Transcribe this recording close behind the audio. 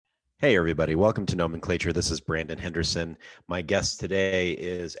Hey, everybody. Welcome to Nomenclature. This is Brandon Henderson. My guest today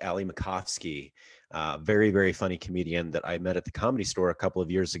is Ali Macofsky, very, very funny comedian that I met at the Comedy Store a couple of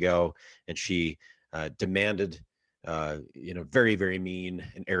years ago. And she demanded, in a very, very mean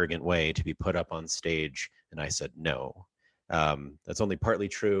and arrogant way, to be put up on stage. And I said no. That's only partly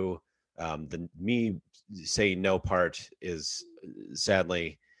true. The me saying no part is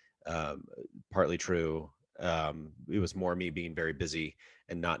sadly partly true. It was more me being very busy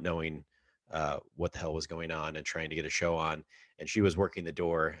and not knowing what the hell was going on and trying to get a show on. And she was working the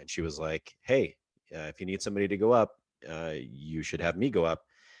door and she was like, hey, if you need somebody to go up, you should have me go up.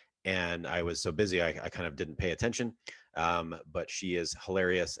 And I was so busy, I kind of didn't pay attention. But she is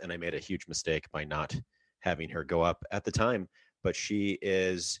hilarious. And I made a huge mistake by not having her go up at the time. But she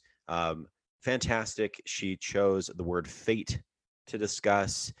is fantastic. She chose the word fate to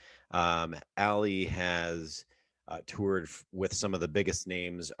discuss. Ali has toured with some of the biggest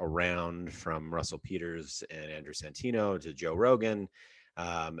names around, from Russell Peters and Andrew Santino to Joe Rogan.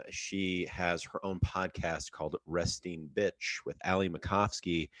 She has her own podcast called Resting Bitch with Ali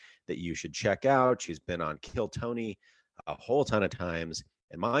Macofsky that you should check out. She's been on Kill Tony a whole ton of times.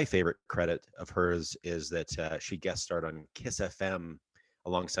 And my favorite credit of hers is that she guest starred on Kiss FM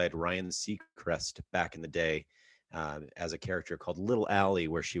alongside Ryan Seacrest back in the day as a character called Little Allie,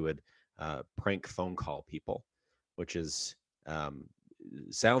 where she would prank phone call people, which is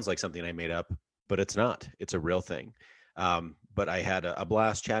sounds like something I made up, but it's not. It's a real thing. But I had a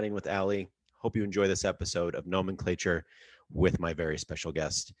blast chatting with Ali. Hope you enjoy this episode of Nomenclature with my very special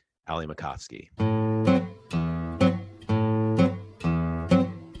guest, Ali Macofsky.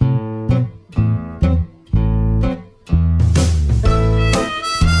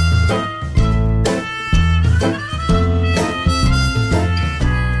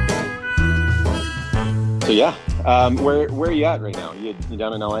 So yeah, where are you at right now? You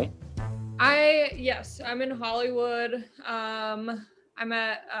down in LA? Yes, I'm in Hollywood. I'm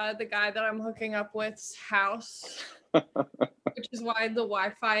at the guy that I'm hooking up with's house, which is why the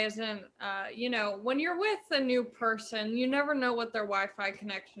Wi-Fi isn't. When you're with a new person, you never know what their Wi-Fi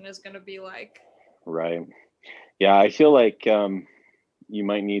connection is going to be like. Right. Yeah, I feel like you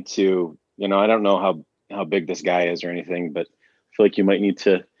might need to. I don't know how big this guy is or anything, but I feel like you might need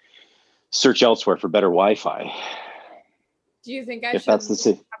to search elsewhere for better Wi-Fi. Do you think I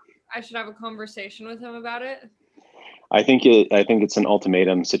should have a conversation with him about it? I think it's an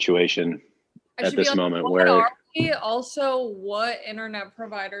ultimatum situation at this moment where. Also, what internet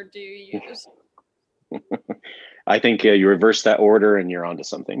provider do you use? I think you reverse that order and you're onto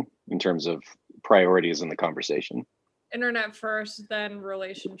something in terms of priorities in the conversation. Internet first, then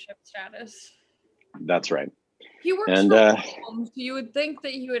relationship status. That's right. He works from home, so you would think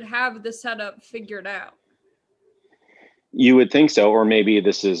that he would have the setup figured out. You would think so, or maybe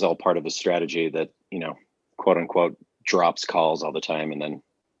this is all part of a strategy that, quote unquote, drops calls all the time and then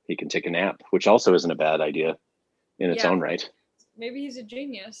he can take a nap, which also isn't a bad idea in its own right. Maybe he's a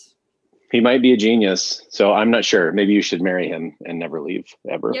genius. He might be a genius, so I'm not sure. Maybe you should marry him and never leave,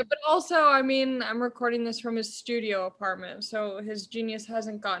 ever. Yeah, but also, I'm recording this from his studio apartment, so his genius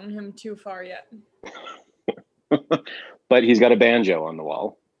hasn't gotten him too far yet. But he's got a banjo on the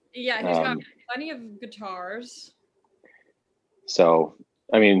wall. Yeah, he's got plenty of guitars. So,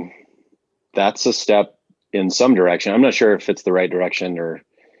 that's a step in some direction. I'm not sure if it's the right direction or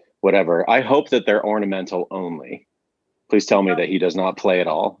whatever. I hope that they're ornamental only. Please tell me that he does not play at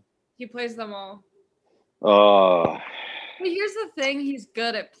all. He plays them all. Oh. But here's the thing, he's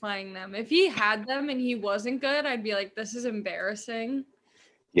good at playing them. If he had them and he wasn't good, I'd be like, this is embarrassing.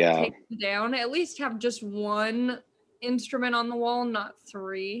 Yeah. Take him down. At least have just one instrument on the wall, not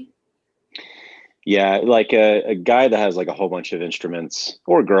three. Yeah, like a guy that has like a whole bunch of instruments,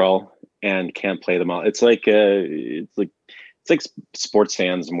 or girl, and can't play them all. It's like sports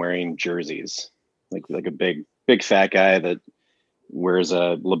fans wearing jerseys, like a big fat guy that wears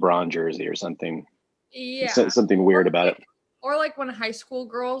a LeBron jersey or something. Yeah, something weird about it. Or like when high school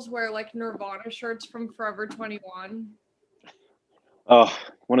girls wear like Nirvana shirts from Forever 21. Oh,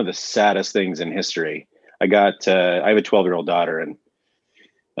 one of the saddest things in history. I have a 12-year-old daughter, and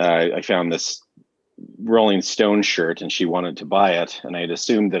I found this Rolling Stone shirt and she wanted to buy it, and I had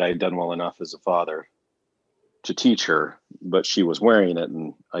assumed that I had done well enough as a father to teach her, but she was wearing it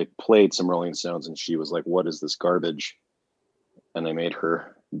and I played some Rolling Stones and she was like, what is this garbage? And I made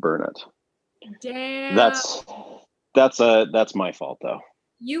her burn it. Damn. That's my fault though.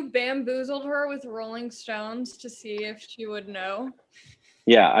 You bamboozled her with Rolling Stones to see if she would know.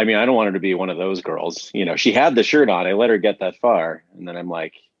 Yeah, I don't want her to be one of those girls. She had the shirt on. I let her get that far, and then I'm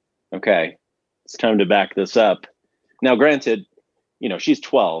like, okay, it's time to back this up. Now, granted, she's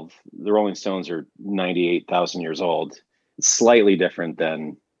 12. The Rolling Stones are 98,000 years old. It's slightly different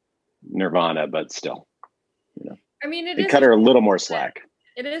than Nirvana, but still, I mean, they cut her a little more slack.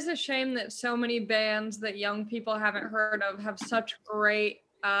 It is a shame that so many bands that young people haven't heard of have such great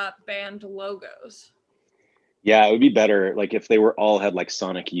band logos. Yeah, it would be better like if they were all had like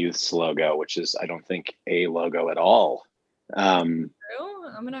Sonic Youth's logo, which is I don't think a logo at all. I'm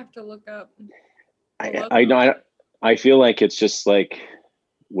gonna have to look up. I feel like it's just like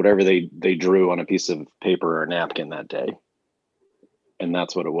whatever they drew on a piece of paper or napkin that day, and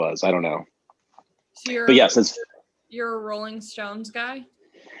that's what it was. I don't know. So but yes, you're a Rolling Stones guy.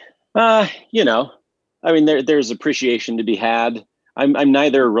 I mean, there's appreciation to be had. I'm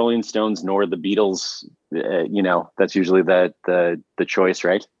neither Rolling Stones nor the Beatles. That's usually the choice,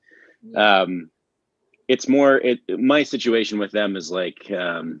 right? Yeah. It's more my situation with them is like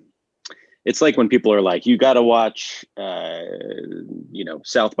it's like when people are like, you got to watch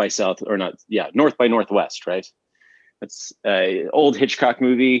South by South or not, North by Northwest, right? It's old Hitchcock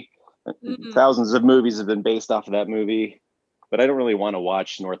movie. Mm-hmm. Thousands of movies have been based off of that movie, but I don't really want to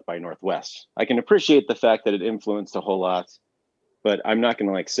watch North by Northwest. I can appreciate the fact that it influenced a whole lot, but I'm not going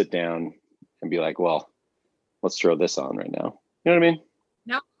to like sit down and be like, well, let's throw this on right now. You know what I mean?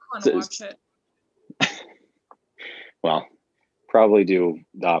 Now I want to watch it. Well, probably do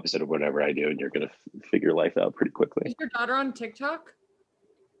the opposite of whatever I do, and you're going to figure life out pretty quickly. Is your daughter on TikTok?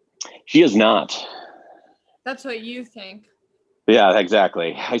 She is not. That's what you think. Yeah,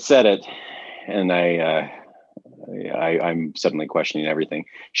 exactly. I said it, and I'm suddenly questioning everything.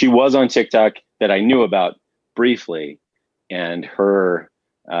 She was on TikTok that I knew about briefly, and her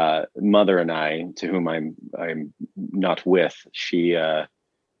mother and I, to whom I'm not with,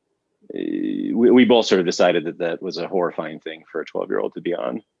 we both sort of decided that was a horrifying thing for a 12-year-old to be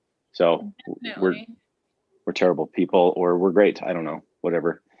on. So we're terrible people, or we're great. I don't know,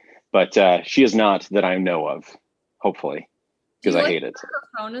 whatever. But she is not that I know of, hopefully, because I hate it. Track her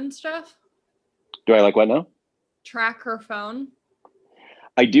phone and stuff? Do I like what now? Track her phone?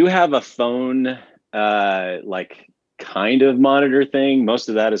 I do have a phone, like kind of monitor thing. Most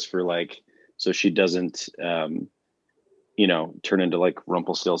of that is for like, so she doesn't, turn into like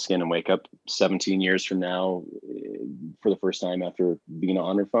Rumpelstiltskin and wake up 17 years from now for the first time after being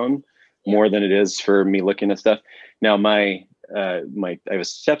on her phone, more than it is for me looking at stuff. Now, I have a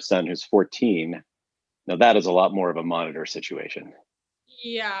stepson who's 14. Now that is a lot more of a monitor situation.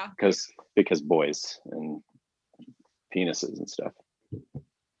 Yeah. Because boys and penises and stuff.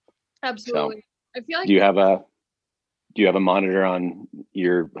 Absolutely. So, I feel like do you have a monitor on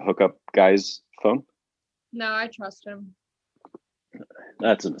your hookup guy's phone? No, I trust him.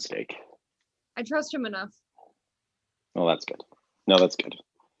 That's a mistake. I trust him enough. Well, that's good. No, that's good.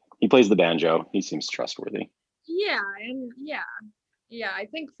 He plays the banjo. He seems trustworthy. Yeah, and I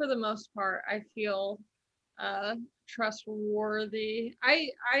think for the most part, I feel trustworthy. I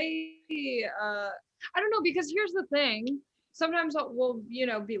don't know, because here's the thing. Sometimes we'll,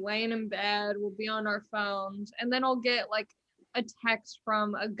 be laying in bed, we'll be on our phones, and then I'll get like a text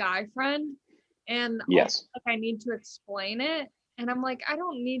from a guy friend, and yes, I need to explain it. And I'm like, I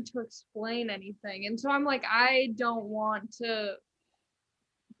don't need to explain anything. And so I'm like, I don't want to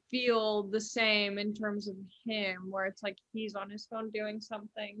feel the same in terms of him, where it's like he's on his phone doing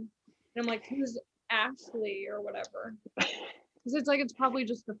something. And I'm like, who's Ashley or whatever? Because it's like, it's probably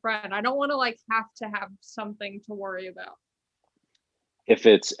just a friend. I don't want to like have to have something to worry about. If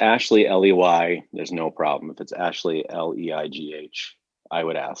it's Ashley Ley, there's no problem. If it's Ashley Leigh, I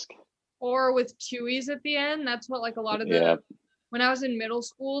would ask. Or with 2 E's at the end. That's what like a lot of the when I was in middle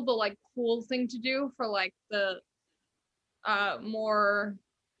school, the like cool thing to do for like the more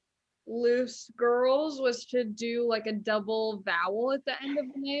loose girls was to do like a double vowel at the end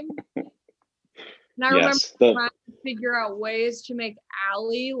of the name. And I remember trying to figure out ways to make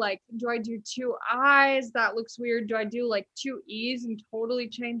Allie, like, do I do 2 I's? That looks weird. Do I do like 2 E's and totally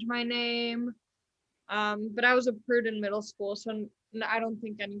change my name? But I was a prude in middle school, so I don't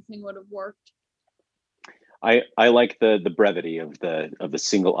think anything would have worked. I like the brevity of the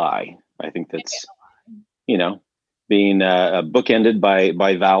single I. I think that's being bookended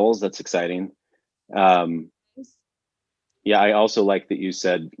by vowels. That's exciting. I also like that you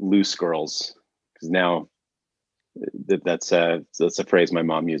said loose girls, because now that's a phrase my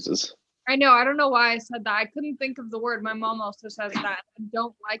mom uses. I know. I don't know why I said that. I couldn't think of the word. My mom also says that. I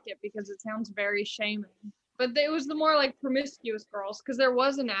don't like it because it sounds very shaming. But it was the more like promiscuous girls, because there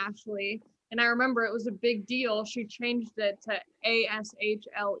was an Ashley. And I remember it was a big deal. She changed it to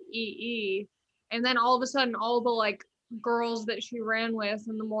Ashlee. And then all of a sudden, all the like girls that she ran with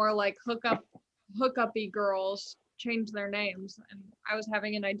and the more like hookup-y girls change their names, and I was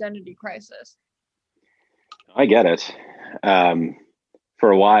having an identity crisis. I get it. For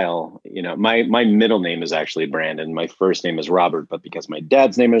a while, my middle name is actually Brandon. My first name is Robert, but because my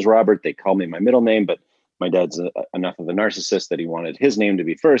dad's name is Robert, they call me my middle name. But my dad's enough of a narcissist that he wanted his name to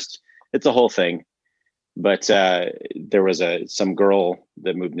be first. It's a whole thing. But there was some girl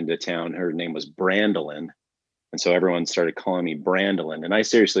that moved into town. Her name was Brandolyn. And so everyone started calling me Brandolyn. And I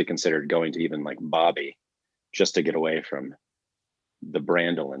seriously considered going to even like Bobby just to get away from the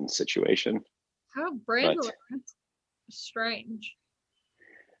Brandolyn situation. How Brandolyn? That's strange.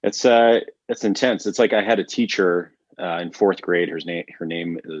 It's intense. It's like I had a teacher in fourth grade. Her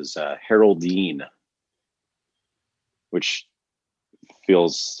name is Haroldine, which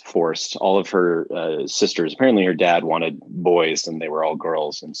feels forced. All of her sisters, apparently her dad wanted boys and they were all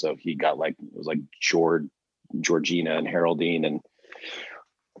girls. And so he got it was like Georgina and Haroldine and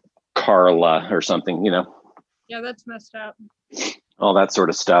Carla or something, Yeah, that's messed up. All that sort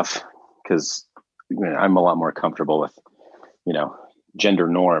of stuff. Because I'm a lot more comfortable with, gender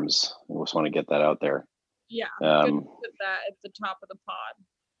norms. I just want to get that out there. Yeah, good to put that at the top of the pod.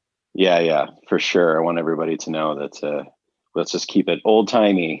 Yeah, for sure. I want everybody to know that let's just keep it old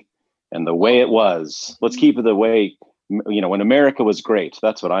timey and the way it was. Let's keep it the way, when America was great.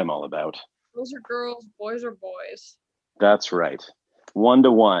 That's what I'm all about. Girls are girls, boys are boys. That's right.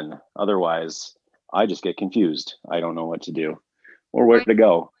 1-to-1. Otherwise, I just get confused. I don't know what to do or where to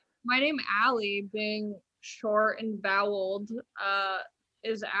go. My name, Allie, being short and voweled,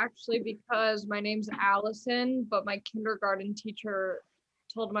 is actually because my name's Allison, but my kindergarten teacher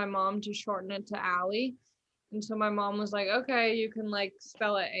told my mom to shorten it to Allie. And so my mom was like, okay, you can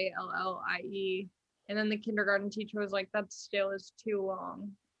spell it Allie. And then the kindergarten teacher was like, that still is too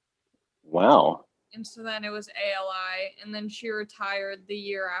long. Wow. And so then it was Ali. And then she retired the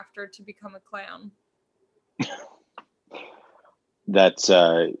year after to become a clown. That's,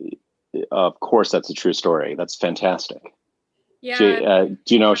 of course, that's a true story. That's fantastic. Yeah.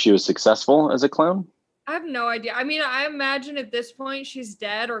 Do you know if she was successful as a clown? I have no idea. I mean, I imagine at this point she's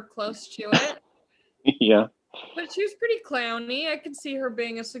dead or close to it. Yeah. But she was pretty clowny. I could see her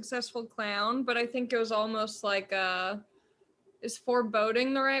being a successful clown, but I think it was almost like is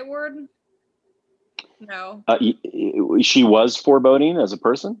foreboding the right word? No. She was foreboding as a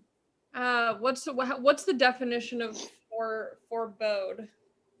person? What's the definition of forebode?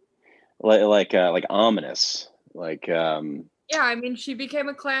 Like ominous. Yeah, I mean, she became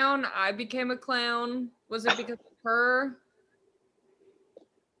a clown. I became a clown. Was it because of her?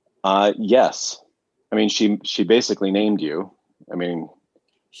 Yes. I mean, she basically named you. I mean,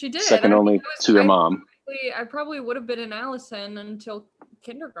 she did. Second only to your mom. I probably would have been an Allison until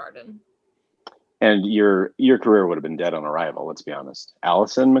kindergarten. And your career would have been dead on arrival. Let's be honest.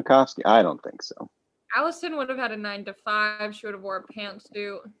 Allison Makovsky? I don't think so. Allison would have had a 9-to-5. She would have wore a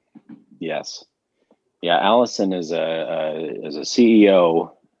pantsuit. Yes. Yeah, Allison is a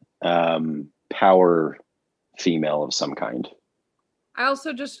CEO, power female of some kind. I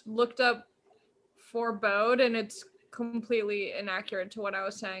also just looked up forebode, and it's completely inaccurate to what I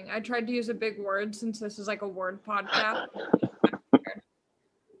was saying. I tried to use a big word since this is like a word podcast.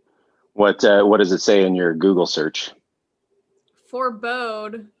 What does it say in your Google search?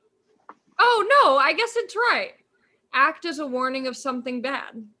 Forebode. Oh no, I guess it's right. Act as a warning of something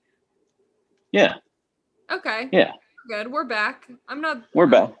bad. Yeah. Okay. Yeah. Good. We're back. We're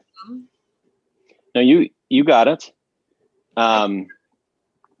back. No, you got it.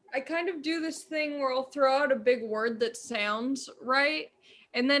 I kind of do this thing where I'll throw out a big word that sounds right,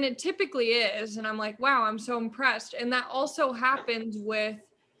 and then it typically is, and I'm like, wow, I'm so impressed. And that also happens with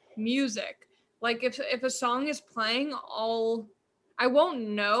music. Like if a song is playing, I won't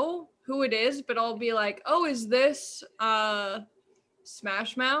know who it is, but I'll be like, oh, is this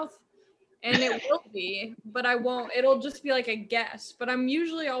Smash Mouth? And it will be, but I won't. It'll just be like a guess, but I'm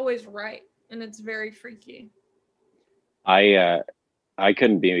usually always right, and it's very freaky. I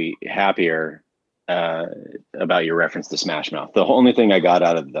couldn't be happier about your reference to Smash Mouth. The only thing I got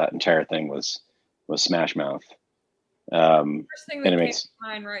out of that entire thing was Smash Mouth. First thing that came to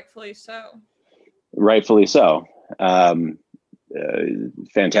mind, rightfully so. Rightfully so.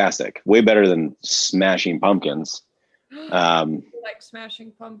 Fantastic. Way better than Smashing Pumpkins. Like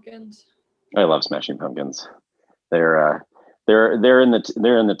Smashing Pumpkins. I love Smashing Pumpkins. They're in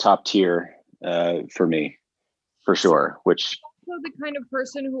the top tier for me, for sure. Which also the kind of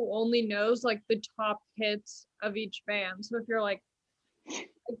person who only knows like the top hits of each band. So if you're like,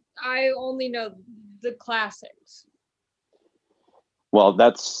 I only know the classics. Well,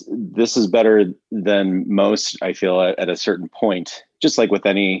 this is better than most, I feel, at a certain point. Just like with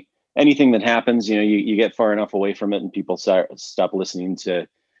any anything that happens, you get far enough away from it and people stop listening to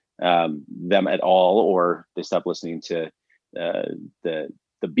them at all, or they stop listening to the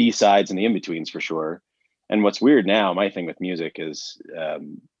B-sides and the in-betweens for sure. And what's weird now, my thing with music is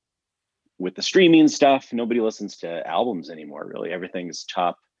with the streaming stuff, nobody listens to albums anymore, really. Everything is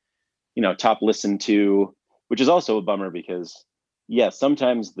top listened to, which is also a bummer because yes,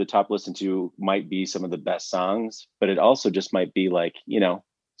 sometimes the top listened to might be some of the best songs, but it also just might be like,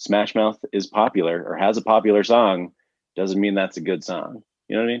 Smash Mouth is popular or has a popular song, doesn't mean that's a good song.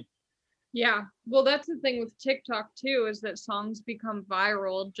 You know what I mean? Yeah. Well, that's the thing with TikTok too, is that songs become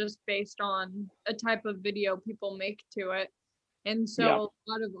viral just based on a type of video people make to it. And so Yeah.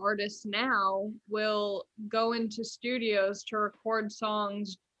 a lot of artists now will go into studios to record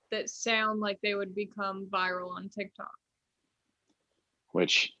songs that sound like they would become viral on TikTok.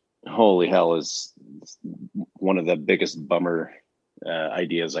 Which, holy hell, is one of the biggest bummer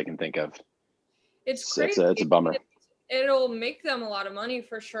ideas I can think of. It's crazy. It's a bummer. It'll make them a lot of money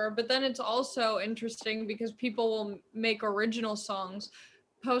for sure, but then it's also interesting because people will make original songs,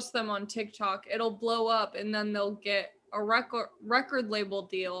 post them on TikTok, it'll blow up, and then they'll get a record label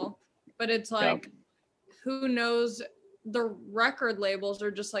deal. But it's like, who knows? The record labels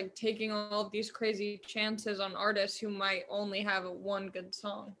are just like taking all of these crazy chances on artists who might only have one good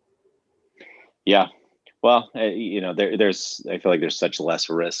song. Yeah. Well, there's I feel like there's such less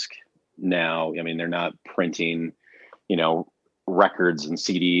risk now. I mean, they're not printing, records and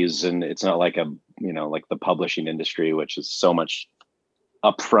CDs, and it's not like like the publishing industry, which is so much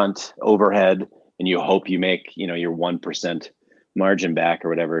upfront overhead, and you hope you make, your 1% margin back or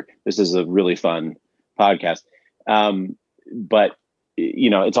whatever. This is a really fun podcast. But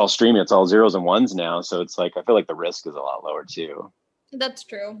it's all streaming, it's all zeros and ones now. So it's like, I feel like the risk is a lot lower too. That's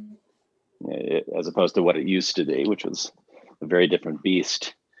true. As opposed to what it used to be, which was a very different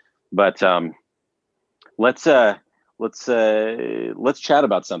beast. But let's chat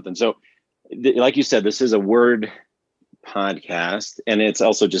about something. So like you said, this is a word podcast, and it's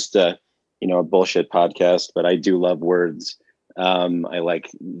also just a bullshit podcast, but I do love words. I like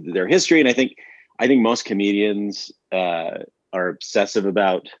their history, and I think most comedians are obsessive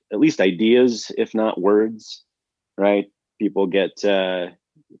about at least ideas, if not words, right? People get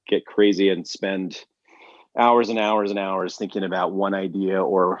crazy and spend hours and hours and hours thinking about one idea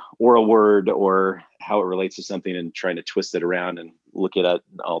or a word or how it relates to something, and trying to twist it around and look at it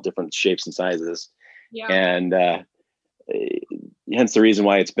all different shapes and sizes. Yeah. And hence the reason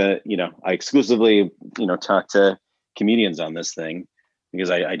why it's been, I exclusively, talk to comedians on this thing,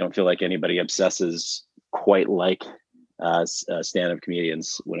 because I don't feel like anybody obsesses quite like stand-up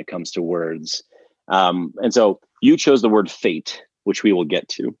comedians when it comes to words. And so you chose the word fate, which we will get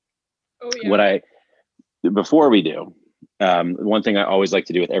to. Oh, yeah. Before we do, one thing I always like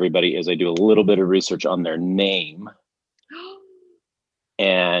to do with everybody is I do a little bit of research on their name,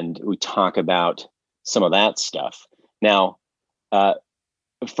 and we talk about some of that stuff. Now,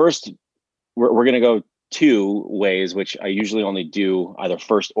 first, we're going to go two ways, which I usually only do either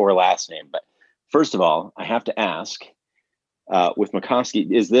first or last name. But first of all, I have to ask, with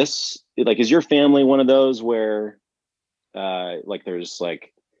Makovsky, is your family one of those where there's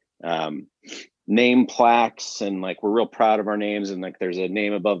name plaques, and we're real proud of our names, and there's a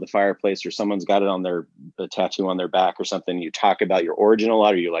name above the fireplace, or someone's got it on a tattoo on their back or something? You talk about your origin a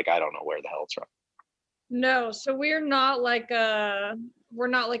lot, or you're like, I don't know where the hell it's from? No, so we're not like a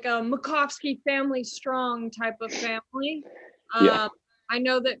Makovsky family strong type of family. Yeah. I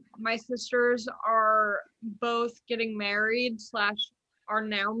know that my sisters are both getting married / are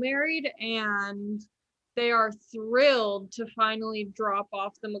now married, and they are thrilled to finally drop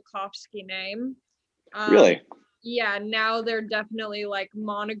off the Makovsky name. Really? Yeah, now they're definitely like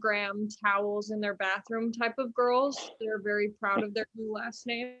monogram towels in their bathroom type of girls. They're very proud of their new last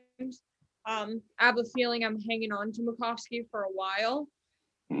names. I have a feeling I'm hanging on to Makovsky for a while,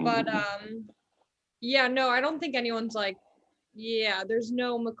 but yeah, no, I don't think anyone's like, yeah, there's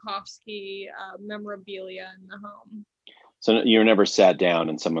no Makovsky memorabilia in the home. So you're never sat down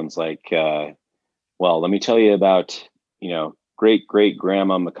and someone's like, well, let me tell you about, great great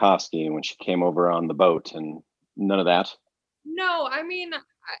grandma Makovsky when she came over on the boat, and none of that? No, I mean,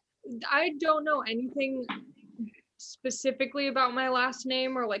 I don't know anything specifically about my last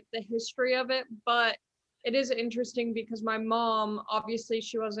name or like the history of it, but it is interesting because my mom, obviously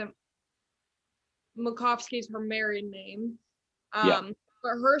she wasn't, Makovsky's her married name. Yeah.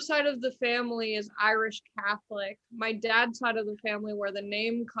 But her side of the family is Irish Catholic. My dad's side of the family, where the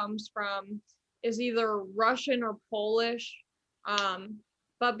name comes from, is either Russian or Polish.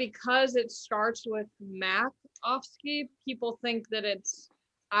 But because it starts with Makovsky, people think that it's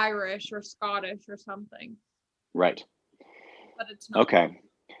Irish or Scottish or something, Right. but it's not. Okay.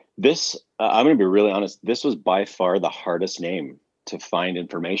 This, I'm going to be really honest. This was by far the hardest name to find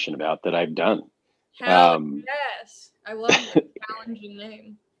information about that I've done. Hell Um, yes. I love the challenging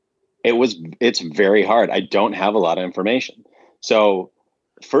name. it's very hard. I don't have a lot of information. So,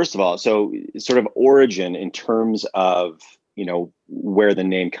 first of all, so sort of origin in terms of, where the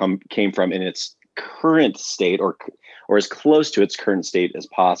name came from in its current state, or as close to its current state as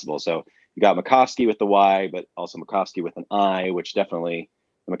possible. So you got Makovsky with the Y, but also Makovsky with an I, which definitely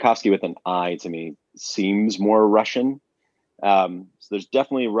Makovsky with an I to me seems more Russian. So there's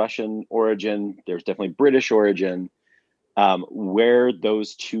definitely Russian origin. There's definitely British origin. Where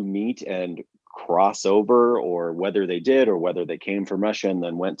those two meet and cross over, or whether they did, or whether they came from Russia and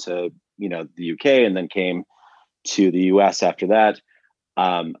then went to the UK and then came to the US after that.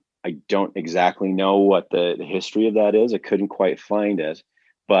 I don't exactly know what the history of that is. I couldn't quite find it,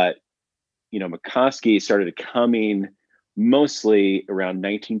 but Makovsky started coming mostly around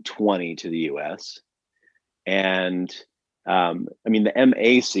 1920 to the US, and I mean the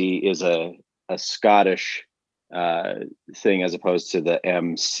MAC is a Scottish thing as opposed to the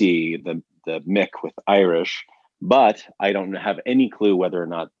MC, the Mick with Irish, but I don't have any clue whether or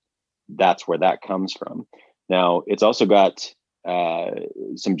not that's where that comes from. Now, it's also got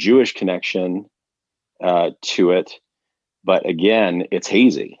some Jewish connection to it, but again, it's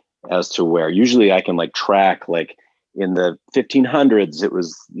hazy as to where. Usually I can track in the 1500s,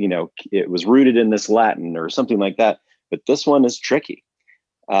 it was rooted in this Latin or something like that, but this one is tricky.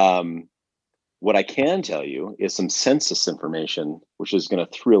 What I can tell you is some census information, which is going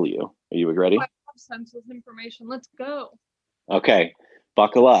to thrill you. Are you ready? I love census information. Let's go. Okay,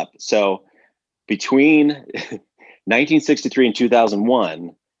 buckle up. So between 1963 and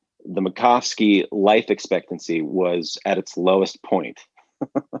 2001, the Makovsky life expectancy was at its lowest point.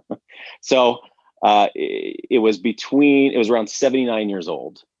 So it was around 79 years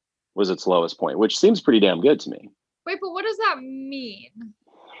old was its lowest point, which seems pretty damn good to me. Wait, but what does that mean?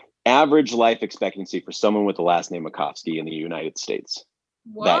 Average life expectancy for someone with the last name Makovsky in the United States.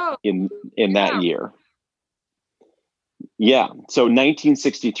 Whoa. That in that year. Yeah. So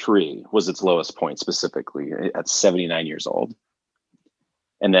 1963 was its lowest point, specifically at 79 years old.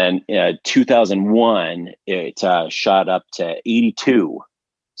 And then 2001, it shot up to 82.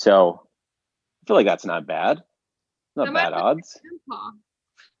 So I feel like that's not bad. Not bad odds. Grandpa.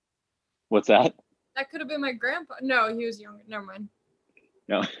 What's that? That could have been my grandpa. No, he was younger. Never mind.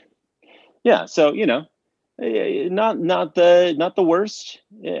 No. Yeah. So, not the worst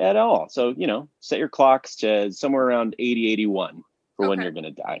at all. So, set your clocks to somewhere around 80, 81 for when you're going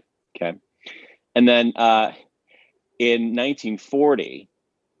to die. Okay. And then in 1940,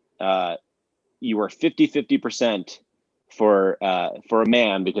 you were 50% for a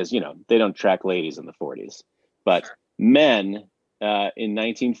man, because, they don't track ladies in the 40s, but sure. Men in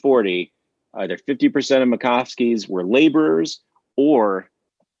 1940, either 50% of Makovskys were laborers or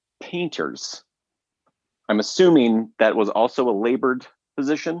painters. I'm assuming that was also a labored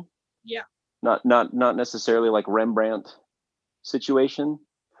position. Yeah. Not necessarily like Rembrandt situation,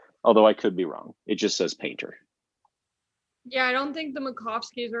 although I could be wrong. It just says painter. Yeah, I don't think the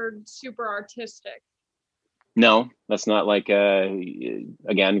Makovskys are super artistic. No, that's not again,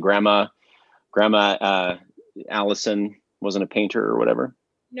 Grandma Allison wasn't a painter or whatever.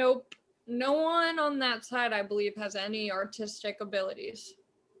 Nope. No one on that side, I believe, has any artistic abilities.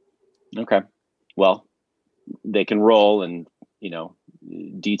 Okay. Well, they can roll and,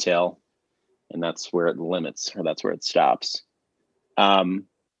 detail, and that's where it limits, or that's where it stops.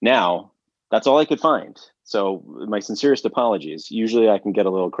 Now, that's all I could find. So my sincerest apologies. Usually I can get a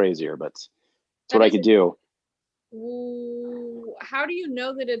little crazier, but that's what I could do. How do you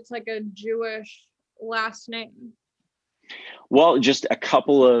know that it's like a Jewish last name? Well, just a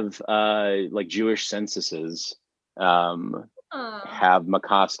couple of Jewish censuses have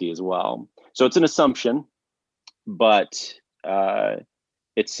Makovsky as well. So it's an assumption, but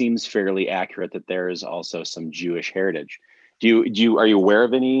it seems fairly accurate that there is also some Jewish heritage. Are you aware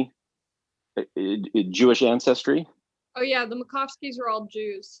of any Jewish ancestry? Oh yeah, the Makovskys are all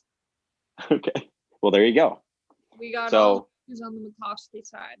Jews. Okay, well there you go. We got all the Jews on the Makovsky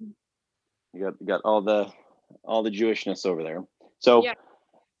side. You got all the Jewishness over there. So, yeah.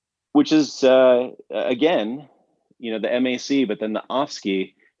 Which is again, the MAC, but then the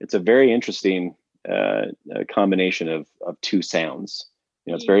Ofsky. It's a very interesting combination of two sounds.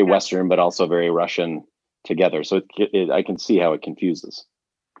 It's very Western, but also very Russian together. So I can see how it confuses.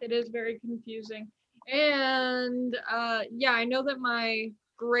 It is very confusing. And I know that my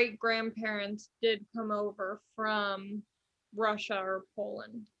great grandparents did come over from Russia or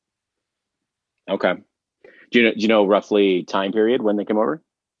Poland. Okay. Do you know roughly time period when they came over?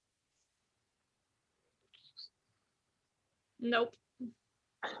 Nope.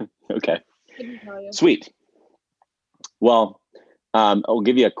 Okay. Couldn't tell you. Sweet. Well, I'll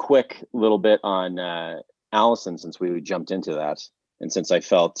give you a quick little bit on Allison since we jumped into that, and since I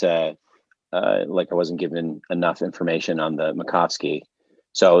felt like I wasn't given enough information on the Makovsky.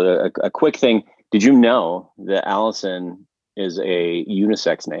 So a quick thing: did you know that Allison is a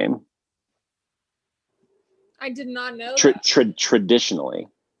unisex name? I did not know that. Traditionally,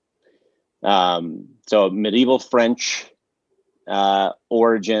 so medieval French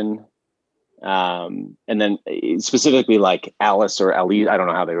origin. And then specifically like Alice or Ali, I don't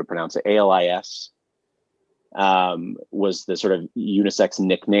know how they would pronounce it, ALIS, was the sort of unisex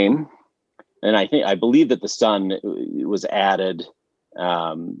nickname. And I believe that the son was added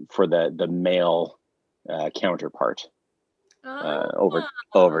for the male counterpart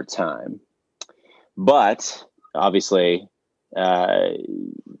over time. But obviously,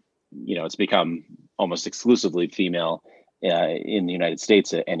 it's become almost exclusively female in the United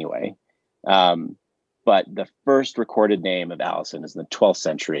States anyway. But the first recorded name of Allison is in the 12th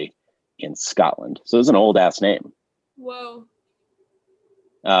century in Scotland. So it's an old ass name. Whoa.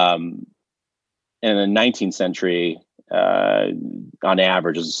 And in the 19th century, on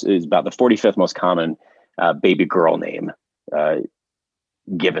average, is about the 45th most common baby girl name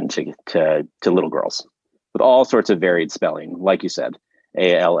given to little girls, with all sorts of varied spelling. Like you said,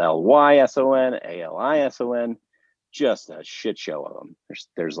 ALLYSON, ALISON, just a shit show of them.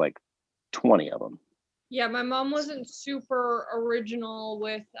 There's like 20 of them. Yeah, my mom wasn't super original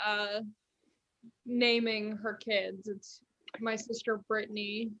with naming her kids. It's my sister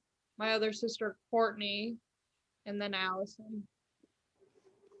Brittany, my other sister Courtney, and then Allison.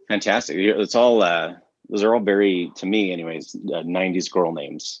 Fantastic. It's all those are all very, to me anyways, 90s girl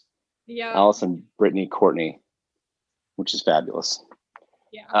names. Yeah. Allison, Brittany, Courtney, which is fabulous.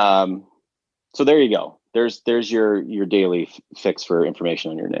 Yeah. So there you go. There's your daily fix for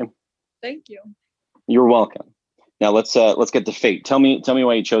information on your name. Thank you. You're welcome. Now let's get to fate. Tell me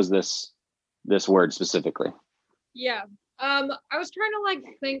why you chose this word specifically. Yeah. I was trying to like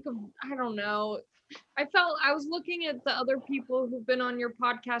think of, I don't know. I felt I was looking at the other people who've been on your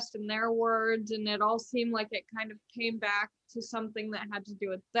podcast and their words, and it all seemed like it kind of came back to something that had to do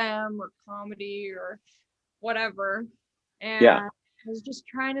with them or comedy or whatever. And yeah. I was just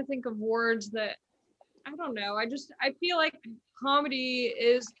trying to think of words that, I don't know. I feel like comedy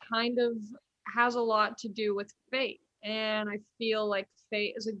is kind of has a lot to do with fate. And I feel like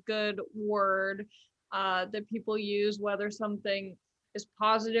fate is a good word that people use, whether something is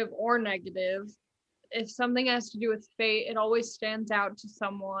positive or negative. If something has to do with fate, it always stands out to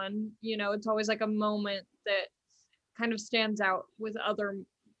someone. It's always like a moment that kind of stands out with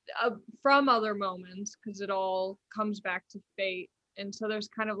from other moments, because it all comes back to fate. And so there's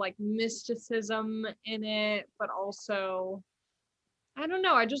kind of like mysticism in it, but also, I don't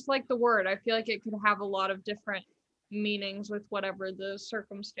know, I just like the word. I feel like it could have a lot of different meanings with whatever the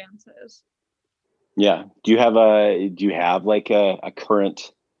circumstance is. Yeah. Do you have like a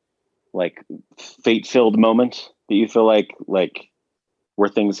current like fate-filled moment that you feel like where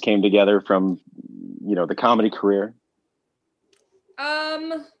things came together from, the comedy career?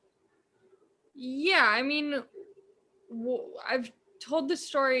 Yeah, I mean, I've told this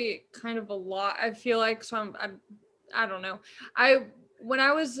story kind of a lot, I feel like, so I don't know. When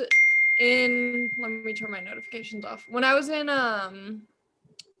I was in, let me turn my notifications off. When I was in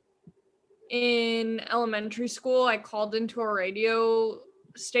elementary school, I called into a radio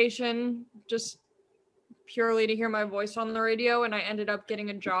station just purely to hear my voice on the radio, and I ended up getting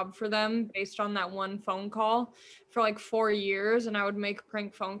a job for them based on that one phone call for like 4 years, and I would make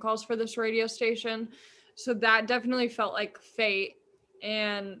prank phone calls for this radio station. So that definitely felt like fate.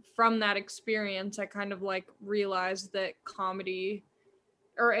 And from that experience, I kind of like realized that comedy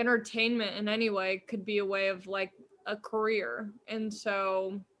or entertainment in any way could be a way of like a career. And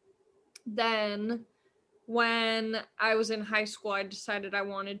so then when I was in high school, I decided I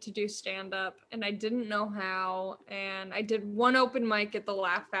wanted to do stand-up, and I didn't know how. And I did one open mic at the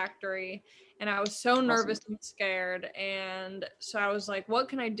Laugh Factory, and I was so nervous and scared. And so I was like, what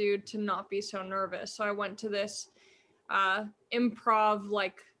can I do to not be so nervous? So I went to this improv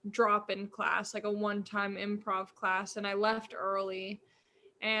like drop-in class, like a one-time improv class, and I left early.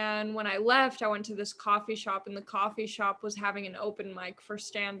 And when I left, I went to this coffee shop, and the coffee shop was having an open mic for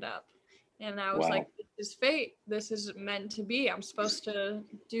stand-up. And I was like, this is fate. This is meant to be. I'm supposed to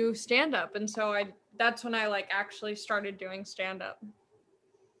do stand-up. And so that's when I like actually started doing stand-up.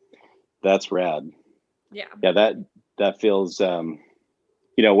 That's rad. Yeah. Yeah, that feels,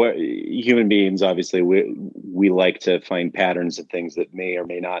 what human beings, obviously we like to find patterns of things that may or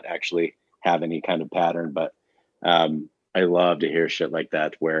may not actually have any kind of pattern. But I love to hear shit like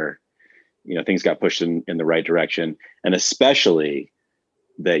that where, things got pushed in the right direction. And especially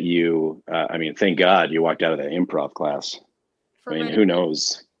that thank God you walked out of that improv class. Who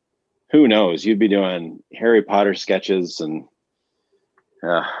knows? Who knows? You'd be doing Harry Potter sketches and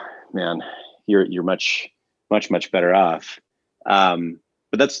man, you're much better off.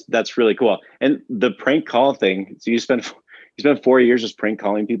 But that's really cool. And the prank call thing. So you spent 4 years just prank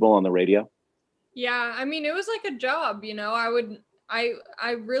calling people on the radio? Yeah, I mean, it was like a job,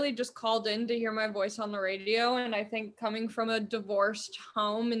 I really just called in to hear my voice on the radio. And I think coming from a divorced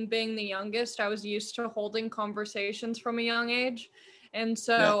home and being the youngest, I was used to holding conversations from a young age. And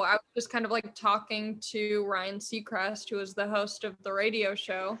so I was just kind of like talking to Ryan Seacrest, who was the host of the radio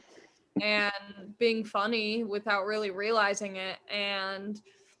show, and being funny without really realizing it. And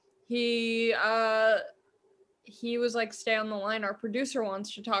he was like, stay on the line. Our producer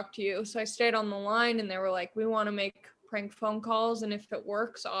wants to talk to you. So I stayed on the line, and they were like, we want to make prank phone calls. And if it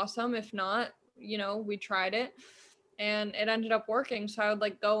works, awesome. If not, we tried it and it ended up working. So I would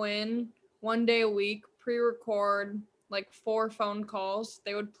like go in one day a week, pre-record like 4 phone calls.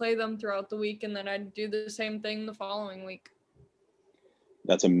 They would play them throughout the week, and then I'd do the same thing the following week.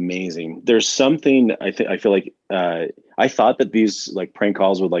 That's amazing. There's something I feel like I thought that these like prank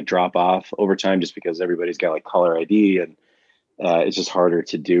calls would like drop off over time just because everybody's got like caller ID and it's just harder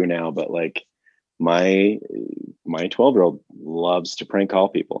to do now. But like my 12-year-old loves to prank call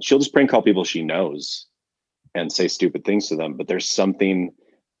people. She'll just prank call people she knows and say stupid things to them. But there's something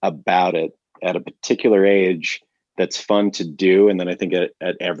about it at a particular age that's fun to do. And then I think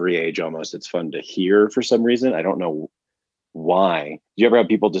at every age almost it's fun to hear for some reason. I don't know why. Do you ever have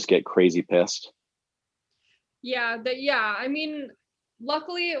people just get crazy pissed? Yeah. I mean,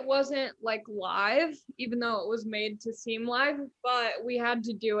 luckily it wasn't like live, even though it was made to seem live, but we had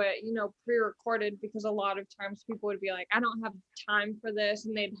to do it, pre-recorded, because a lot of times people would be like, I don't have time for this,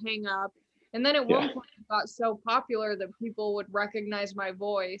 and they'd hang up. And then at one point it got so popular that people would recognize my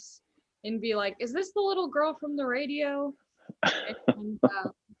voice and be like, is this the little girl from the radio?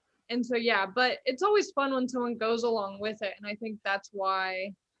 And so, but it's always fun when someone goes along with it. And I think that's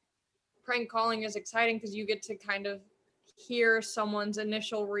why prank calling is exciting, because you get to kind of hear someone's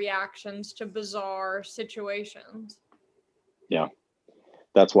initial reactions to bizarre situations. Yeah,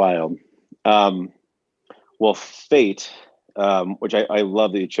 that's wild. Well, fate, which I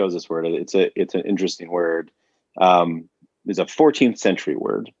love that you chose this word. It's an interesting word. It's a 14th century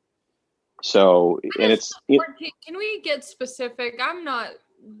word. So, and it's... Can we get specific? I'm not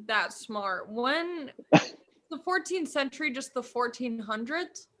that smart. When the 14th century, just the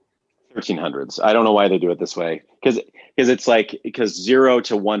 1400s? 1300s. I don't know why they do it this way, because it's like, because 0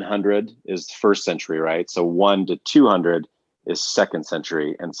 to 100 is first century, right? So 1 to 200 is second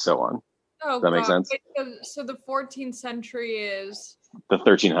century, and so on. Oh, does that make sense? So the 14th century is the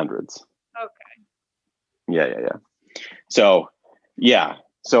 1300s. Okay. Yeah.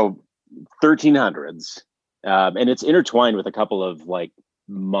 So 1300s, and it's intertwined with a couple of like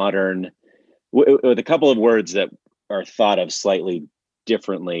modern, with a couple of words that are thought of slightly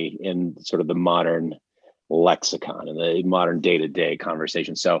differently in sort of the modern lexicon and the modern day-to-day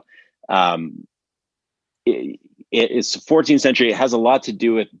conversation. So it's 14th century. It has a lot to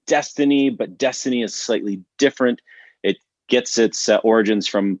do with destiny, but destiny is slightly different. It gets its origins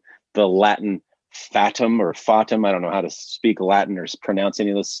from the Latin fatum or fatum. I don't know how to speak Latin or pronounce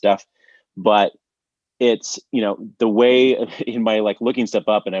any of this stuff, but it's, the way in my like looking stuff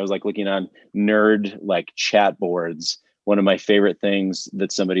up, and I was like looking on nerd like chat boards. One of my favorite things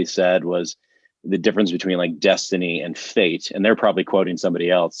that somebody said was the difference between like destiny and fate. And they're probably quoting somebody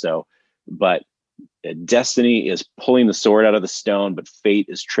else. So, but destiny is pulling the sword out of the stone, but fate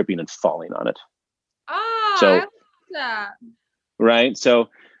is tripping and falling on it. So, I like that. Right. So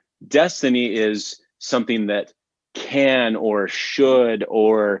destiny is something that can or should,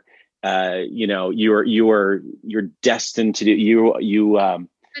 or, you're destined to do. You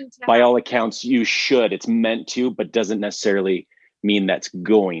by all accounts, you should. It's meant to, but doesn't necessarily mean that's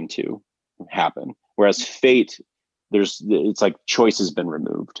going to happen. Whereas fate, it's like choice has been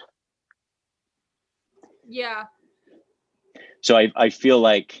removed. Yeah. So I feel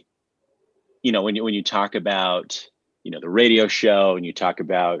like, when you talk about, the radio show, and you talk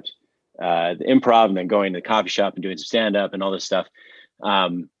about the improv, and then going to the coffee shop and doing some stand up and all this stuff,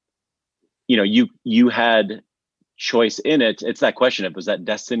 you had choice in it. It's that question of, was that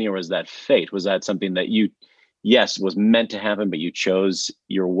destiny or was that fate? Was that something that was meant to happen, but you chose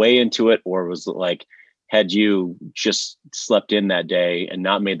your way into it? Or was it like, had you just slept in that day and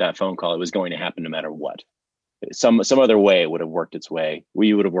not made that phone call, it was going to happen no matter what. Some other way it would have worked its way.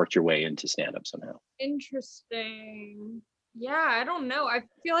 You would have worked your way into stand-up somehow. Interesting. Yeah, I don't know. I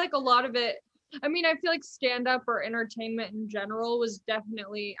feel like a lot of it, I mean, I feel like stand-up or entertainment in general was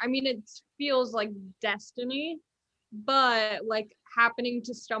definitely, I mean, it feels like destiny, but like happening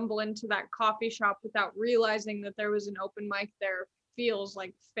to stumble into that coffee shop without realizing that there was an open mic there feels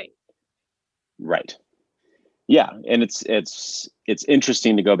like fate. Right. Yeah, and it's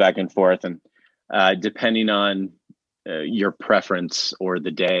interesting to go back and forth, and depending on your preference or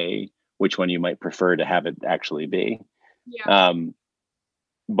the day, which one you might prefer to have it actually be. Yeah.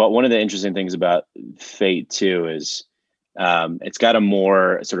 But one of the interesting things about fate too is it's got a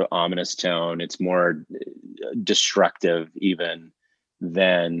more sort of ominous tone. It's more destructive even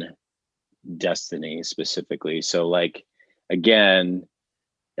than destiny specifically. So like, again,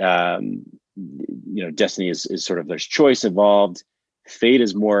 destiny is sort of, there's choice involved. Fate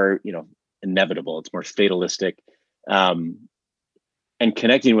is more, inevitable. It's more fatalistic. And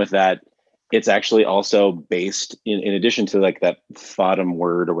connecting with that, it's actually also based in addition to like that fatum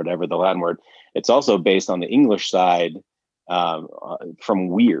word or whatever, the Latin word, it's also based on the English side from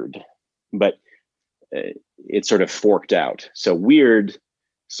weird, but it's sort of forked out. So weird,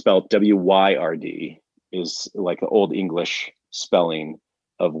 spelled W-Y-R-D, is like the old English spelling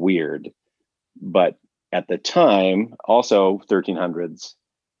of weird. But at the time, also 1300s,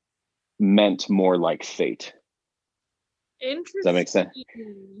 meant more like fate. Interesting. Does that make sense?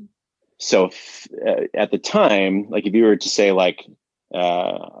 So at the time, like if you were to say like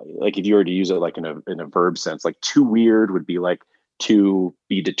if you were to use it like in a verb sense, like too weird would be like to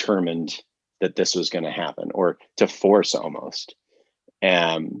be determined that this was going to happen, or to force almost.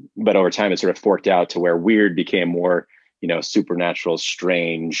 But over time, it sort of forked out to where weird became more, supernatural,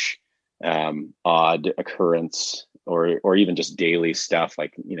 strange, odd occurrence, or even just daily stuff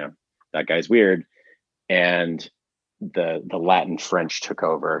like, that guy's weird. And the Latin French took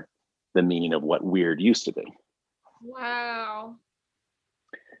over the meaning of what weird used to be. Wow.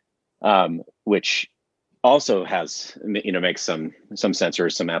 Which also has, makes some sense or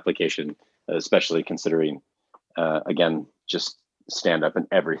some application, especially considering, again, just stand up and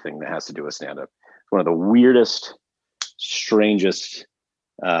everything that has to do with stand up. It's one of the weirdest, strangest,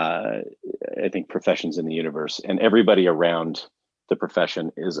 I think, professions in the universe, and everybody around the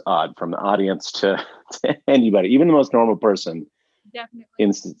profession is odd, from the audience to anybody, even the most normal person.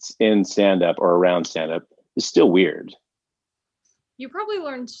 Definitely. In stand up or around stand up is still weird. You probably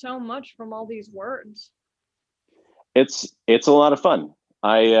learned so much from all these words. It's a lot of fun.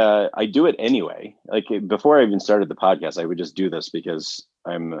 I do it anyway. Like before I even started the podcast, I would just do this because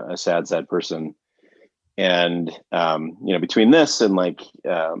I'm a sad person. And between this and like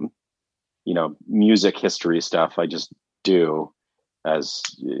music history stuff, I just do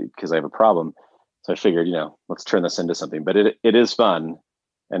because I have a problem. So I figured, let's turn this into something. But it is fun,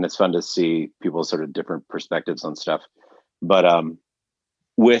 and it's fun to see people's sort of different perspectives on stuff. But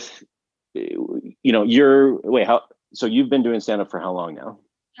with so you've been doing stand up for how long now?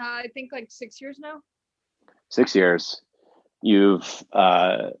 I think like 6 years now. 6 years. You've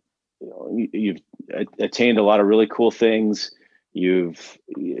attained a lot of really cool things. You've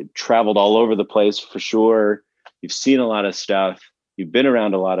traveled all over the place for sure. You've seen a lot of stuff. You've been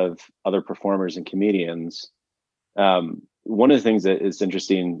around a lot of other performers and comedians. One of the things that is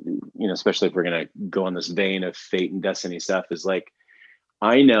interesting, especially if we're going to go on this vein of fate and destiny stuff, is like,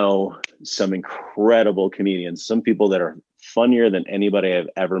 I know some incredible comedians, some people that are funnier than anybody I've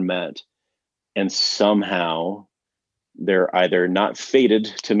ever met. And somehow they're either not fated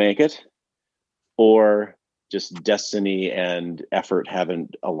to make it, or just destiny and effort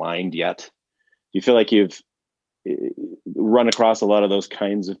haven't aligned yet. Do you feel like you've run across a lot of those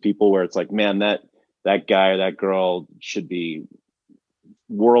kinds of people where it's like, man, that guy or that girl should be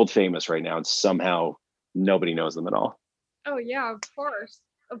world famous right now, and somehow nobody knows them at all? Oh yeah, of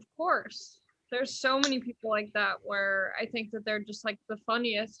course. There's so many people like that where I think that they're just like the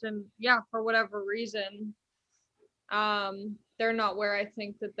funniest, and yeah, for whatever reason, they're not where I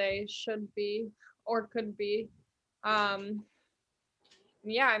think that they should be or could be. Yeah,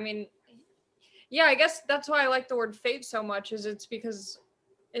 I mean, yeah, I guess that's why I like the word fate so much, is it's because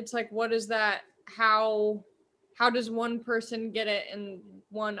it's like, what is that? How does one person get it and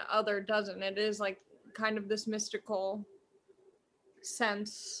one other doesn't? It is like kind of this mystical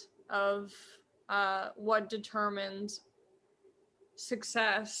sense of what determines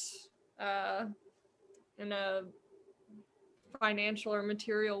success in a financial or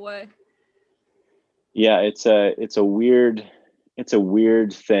material way. Yeah, it's a weird it's a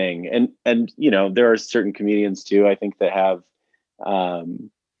weird thing. And you know, there are certain comedians too, I think, that have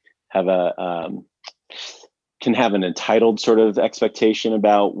a can have an entitled sort of expectation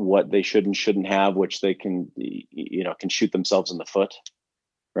about what they should and shouldn't have, which they can, you know, can shoot themselves in the foot,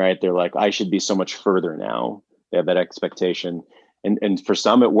 right? They're like, I should be so much further now. They have that expectation. And for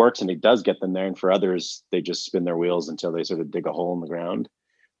some it works and it does get them there. And for others, they just spin their wheels until they sort of dig a hole in the ground.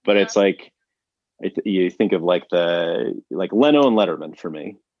 But Yeah. it's like, you think of like Leno and Letterman for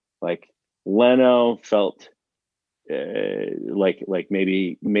me. Like Leno felt like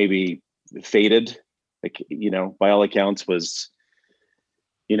maybe faded, like, you know, by all accounts was,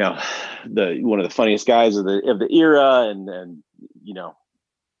 you know, one of the funniest guys of the era, and you know,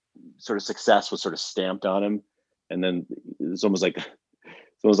 sort of success was sort of stamped on him. And then it's almost like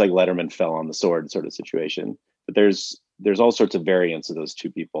Letterman fell on the sword sort of situation. But there's all sorts of variants of those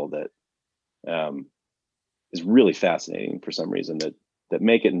two people that is really fascinating for some reason, that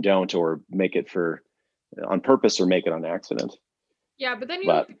make it and don't, or make it for on purpose or make it on accident. Yeah, but then you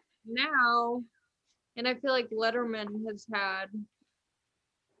look now, and I feel like Letterman has had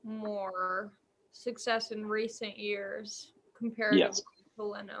more success in recent years comparatively to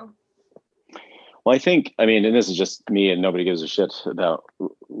Leno. Well, I mean, and this is just me, and nobody gives a shit about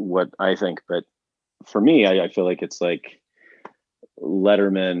what I think, but for me, I feel like it's like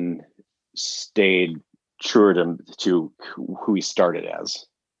Letterman stayed truer to who he started as,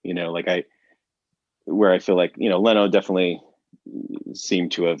 you know, like where I feel like, you know, Leno definitely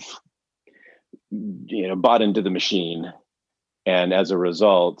seemed to have, you know, bought into the machine. And as a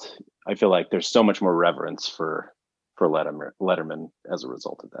result, I feel like there's so much more reverence for Letterman as a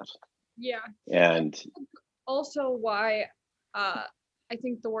result of that. Yeah. And also why I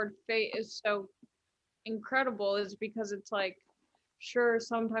think the word fate is so incredible is because it's like, sure,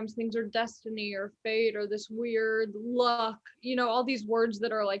 sometimes things are destiny or fate or this weird luck, you know, all these words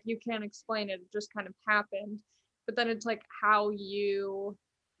that are like, you can't explain it, it just kind of happened. But then it's like how you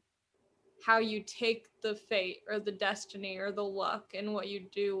take the fate or the destiny or the luck and what you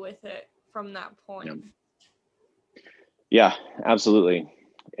do with it from that point. Yeah, absolutely.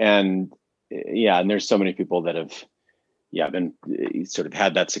 And there's so many people that have been sort of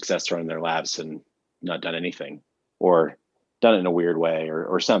had that success thrown in their laps and not done anything, or done it in a weird way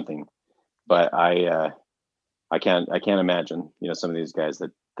or something. But I can't imagine, you know, some of these guys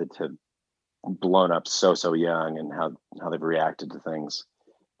that have blown up so young, and how they've reacted to things.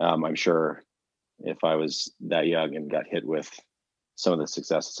 I'm sure if I was that young and got hit with some of the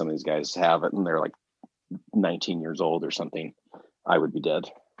success that some of these guys have, and they're like 19 years old or something, I would be dead.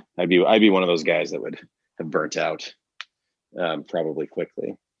 I'd be one of those guys that would have burnt out, probably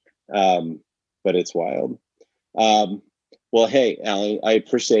quickly. But it's wild. Well, hey, Allie, I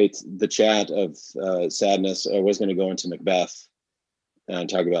appreciate the chat of sadness. I was going to go into Macbeth and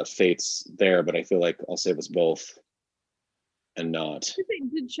talk about fates there, but I feel like I'll save us both and not.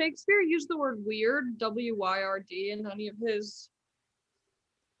 Did Shakespeare use the word weird, W-Y-R-D, in any of his?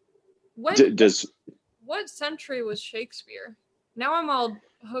 What century was Shakespeare? Now I'm all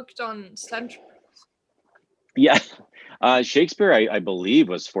hooked on centuries. Yeah, Shakespeare, I believe,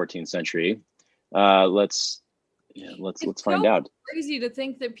 was 14th century. Let's find out. Crazy to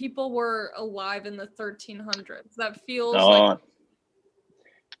think that people were alive in the 1300s. That feels like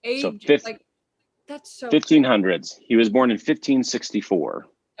age. That's so 1500s. crazy. He was born in 1564.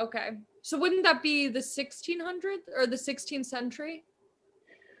 Okay, so wouldn't that be the 1600s or the 16th century?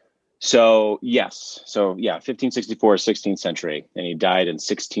 So yes, 1564, 16th century, and he died in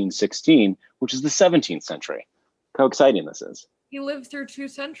 1616, which is the 17th century. How exciting this is! He lived through 2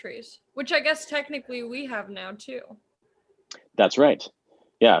 centuries, which I guess technically we have now too. That's right.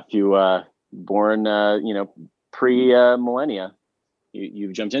 Yeah, if you born pre millennia,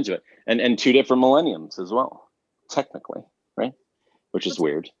 you've jumped into it, and 2 different millenniums as well, technically, right? Which is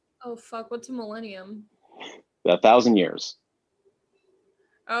weird. Oh fuck! What's a millennium? 1,000 years.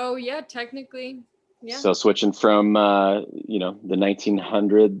 Oh yeah, technically. Yeah. So switching from the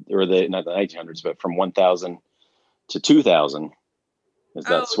 1900, or not the 1900s, but from 1000 to 2000 is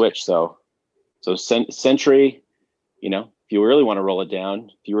that switch. So century, you know, if you really want to roll it down,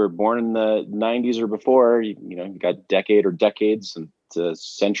 if you were born in the 90s or before, you got decade or decades, and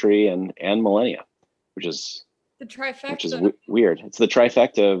century and millennia, which is the trifecta. Which is weird. It's the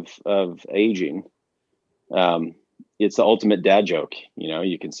trifecta of aging. It's the ultimate dad joke. You know,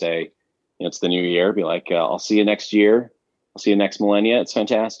 you can say, it's the new year. Be like, I'll see you next year. I'll see you next millennia. It's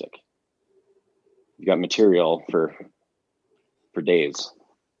fantastic. You got material for days.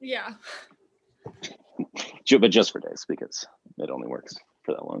 Yeah. But just for days, because it only works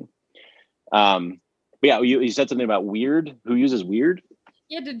for that long. But yeah, you said something about weird. Who uses weird?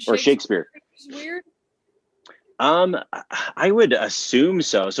 Yeah, did Or Shakespeare? use weird? I would assume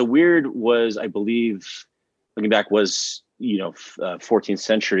so. So weird was, I believe, looking back, was 14th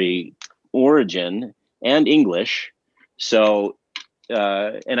century origin and English. So,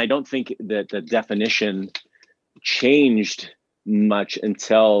 and I don't think that the definition changed much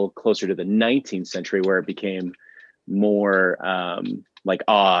until closer to the 19th century, where it became more like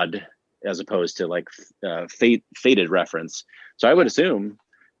odd as opposed to like faded reference. So I would assume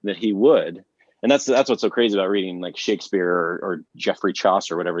that he would. And that's what's so crazy about reading like Shakespeare or Geoffrey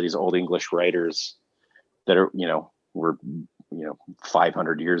Chaucer, whatever, these old English writers that are, were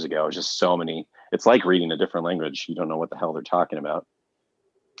 500 years ago. It's just so many. It's like reading a different language. You don't know what the hell they're talking about.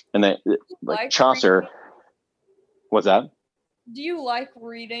 And that, like Chaucer, what's that? Do you like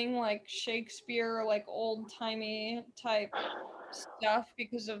reading like Shakespeare, like old timey type stuff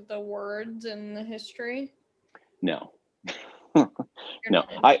because of the words and the history? No. No.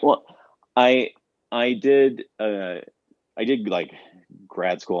 I did like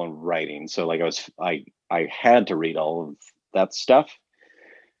grad school in writing, so like I had to read all of that stuff.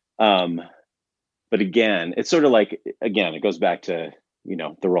 But again, it's sort of like, again, it goes back to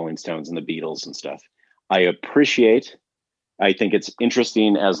the Rolling Stones and the Beatles and stuff. I think it's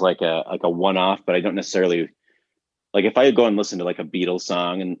interesting as like a one-off, but I don't necessarily like if I go and listen to like a Beatles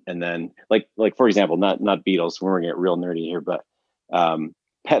song and then like for example, not Beatles, we're gonna get real nerdy here, but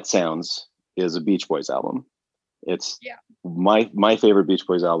Pet Sounds is a Beach Boys album. It's my favorite Beach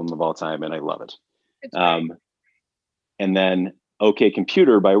Boys album of all time, and I love it. And then OK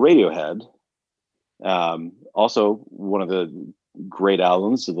Computer by Radiohead, also one of the great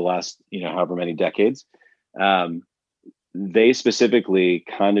albums of the last however many decades. They specifically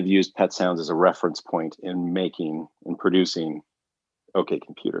kind of used Pet Sounds as a reference point in making and producing OK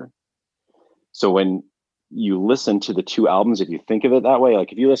Computer. So when you listen to the two albums, if you think of it that way,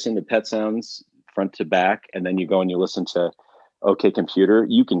 like if you listen to Pet Sounds front to back, and then you go and you listen to OK Computer,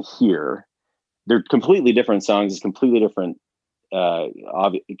 you can hear they're completely different songs. It's completely different,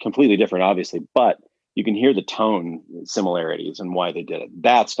 obviously, but you can hear the tone similarities and why they did it.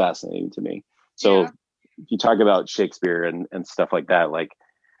 That's fascinating to me. So if you talk about Shakespeare and stuff like that, like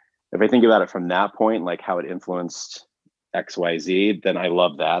if I think about it from that point, like how it influenced XYZ, then I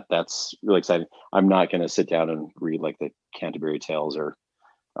love that. That's really exciting. I'm not going to sit down and read like the Canterbury Tales, or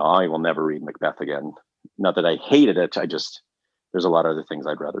I will never read Macbeth again. Not that I hated it. There's a lot of other things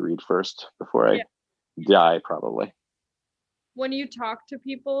I'd rather read first before I die, probably. When you talk to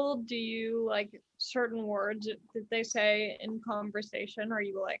people, do you like certain words that they say in conversation? Are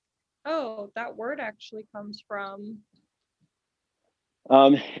you like, oh, that word actually comes from?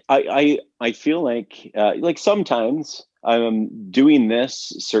 I feel like sometimes I'm doing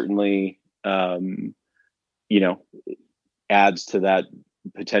this certainly, adds to that,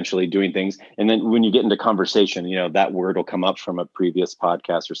 potentially doing things. And then when you get into conversation, that word will come up from a previous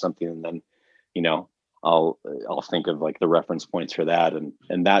podcast or something. And then, I'll think of like the reference points for that. And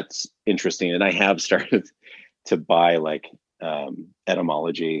that's interesting. And I have started to buy like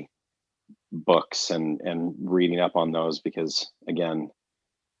etymology books and reading up on those, because again,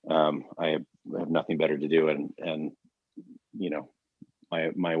 I have nothing better to do. And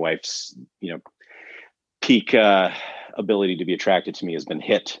my wife's, peak ability to be attracted to me has been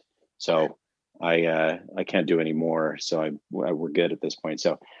hit. So I can't do any more. So we're good at this point.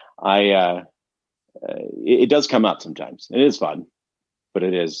 So it does come up sometimes. It is fun, but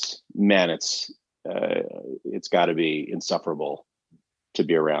it is, man, it's got to be insufferable to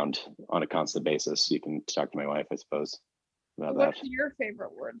be around on a constant basis. You can talk to my wife, I suppose, about that. What's your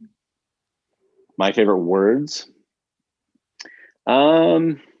favorite word? My favorite words?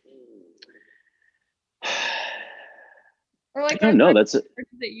 Or like, I don't know. That's it.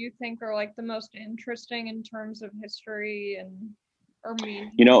 That you think are like the most interesting in terms of history or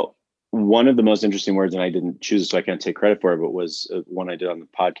meaning. One of the most interesting words, and I didn't choose it, so I can't take credit for it, but was one I did on the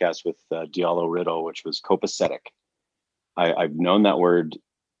podcast with Diallo Riddle, which was copacetic. I've known that word,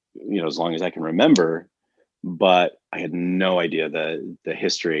 as long as I can remember, but I had no idea the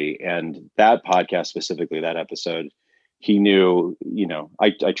history. And that podcast specifically, that episode, he knew,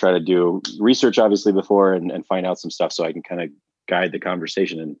 I try to do research obviously before and find out some stuff so I can kind of guide the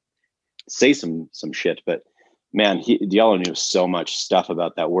conversation and say some shit. But man, Diallo knew so much stuff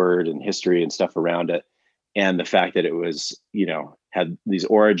about that word and history and stuff around it. And the fact that it was, had these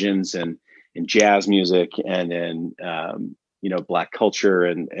origins and in jazz music and in, Black culture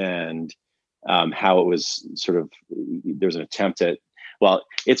and how it was sort of, there's an attempt at, well,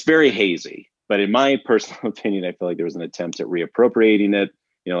 it's very hazy, but in my personal opinion, I feel like there was an attempt at reappropriating it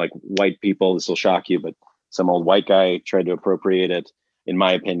like white people, this will shock you, but some old white guy tried to appropriate it, in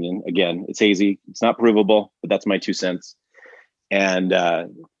my opinion. Again, it's hazy, it's not provable, but that's my 2 cents. And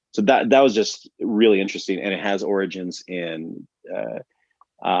so that was just really interesting, and it has origins in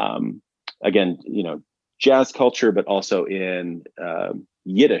again, jazz culture, but also in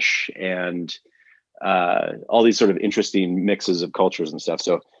Yiddish and all these sort of interesting mixes of cultures and stuff.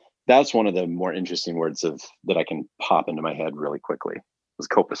 So that's one of the more interesting words that I can pop into my head really quickly, was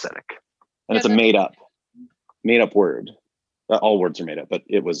copacetic. And it's a made up word. All words are made up, but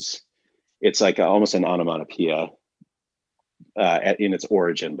it's like almost an onomatopoeia in its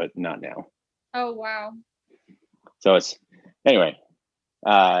origin, but not now. Oh, wow. So it's, anyway,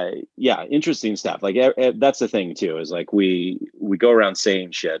 yeah, interesting stuff. Like that's the thing too, is like we go around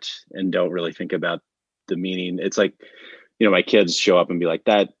saying shit and don't really think about the meaning. It's like, my kids show up and be like,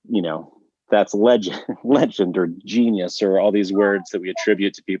 that, that's legend or genius, or all these words that we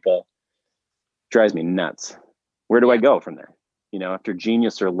attribute to people. Drives me nuts. Where do I go from there? After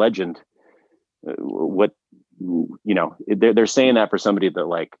genius or legend, what, they're saying that for somebody that,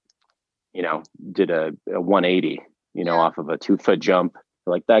 like, did a 180, off of a 2-foot jump.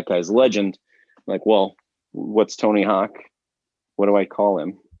 Like, that guy's legend. Like, well, what's Tony Hawk? What do I call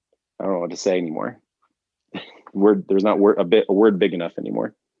him? I don't know what to say anymore. There's not a word big enough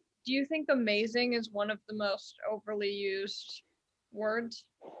anymore. Do you think amazing is one of the most overly used words?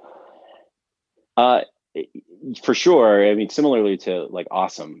 For sure. I mean, similarly to like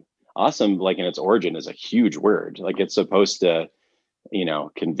awesome, like in its origin, is a huge word. Like, it's supposed to,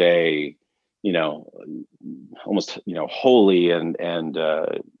 convey, almost, holy and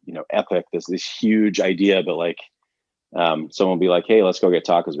epic. This huge idea, but like, someone will be like, hey, let's go get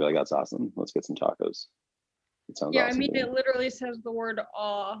tacos. Be like, that's awesome. Let's get some tacos. It sounds awesome. I mean, it literally says the word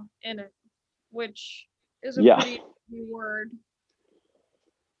awe in it, which is a pretty easy word.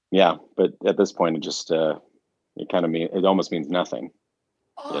 Yeah, but at this point, it just it almost means nothing.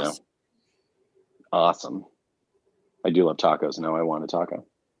 Awesome. Awesome. I do love tacos. Now I want a taco.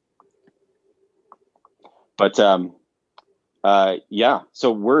 But yeah.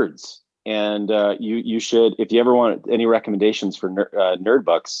 So words, and you should, if you ever want any recommendations for nerd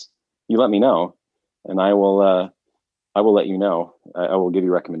books, you let me know, and I will let you know. I will give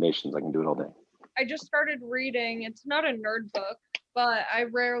you recommendations. I can do it all day. I just started reading. It's not a nerd book, but I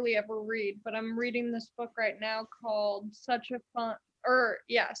rarely ever read. But I'm reading this book right now called Such a Fun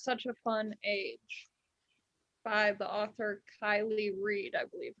Age, by the author Kylie Reed, I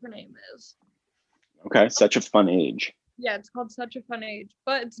believe her name is. Okay, Such a Fun Age. Yeah, it's called Such a Fun Age.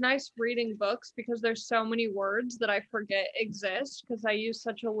 But it's nice reading books because there's so many words that I forget exist because I use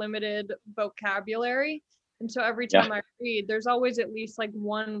such a limited vocabulary. And so every time I read, there's always at least like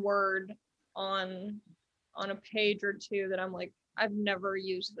one word on a page or two that I'm like, I've never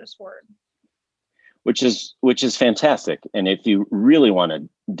used this word. Which is fantastic. And if you really want to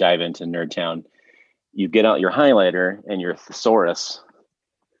dive into Nerdtown, you get out your highlighter and your thesaurus,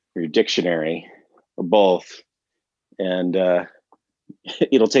 your dictionary, or both, and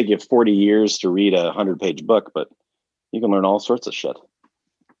it'll take you 40 years to read a 100-page book, but you can learn all sorts of shit.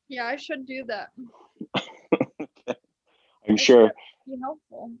 Yeah, I should do that. I'm sure. Be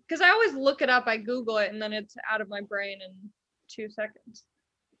helpful, because I always look it up. I Google it, and then it's out of my brain in 2 seconds.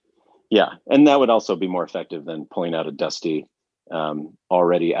 Yeah, and that would also be more effective than pulling out a dusty,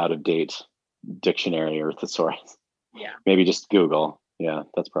 already out of date dictionary or thesaurus. Yeah. Maybe just Google. Yeah,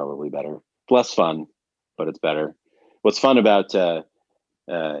 that's probably better. It's less fun, but it's better. What's fun about the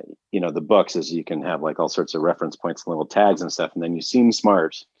books is you can have like all sorts of reference points and little tags and stuff, and then you seem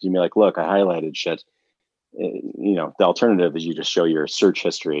smart. You be like, look, I highlighted shit. The alternative is you just show your search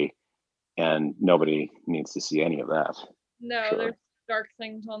history, and nobody needs to see any of that. No, sure. There's dark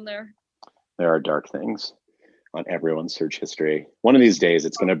things on there. There are dark things on everyone's search history. One of these days,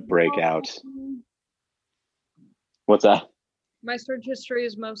 it's going to break out. What's that? My search history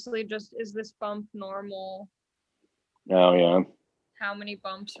is mostly just, is this bump normal? Oh, yeah. How many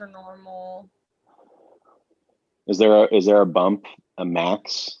bumps are normal? Is there a bump, a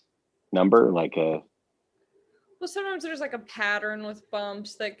max number, like a... Well, sometimes there's like a pattern with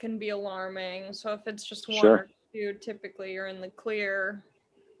bumps that can be alarming. So if it's just one Sure. or two, typically you're in the clear.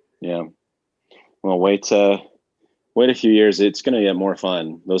 Yeah. Well, wait a few years. It's going to get more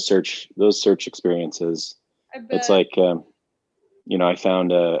fun. Those search experiences. I bet. It's like, I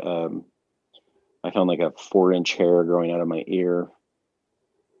found like a 4-inch hair growing out of my ear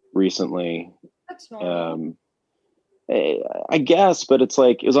recently. That's normal. I guess, but it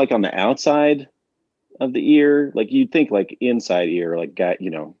was like on the outside of the ear. Like, you'd think like inside ear, like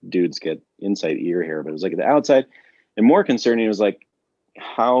dudes get inside ear hair, but it was like the outside. And more concerning, it was like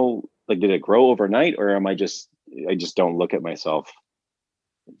how, like, did it grow overnight, or I just don't look at myself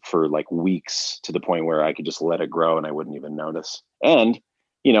for like weeks to the point where I could just let it grow and I wouldn't even notice. And,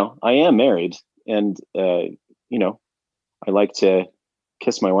 I am married, and, I like to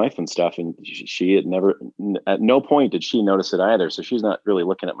kiss my wife and stuff. And she had never, at no point did she notice it either. So she's not really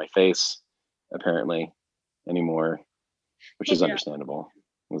looking at my face apparently anymore, which is Yeah. understandable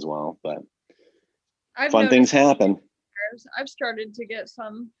as well. But I've fun things noticed happen. I've started to get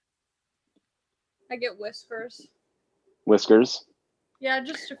some. I get whiskers. Whiskers. Yeah,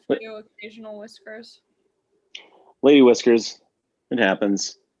 just a few occasional whiskers. Lady whiskers. It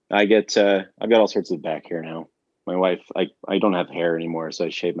happens. I've got all sorts of back hair now. My wife, I don't have hair anymore, so I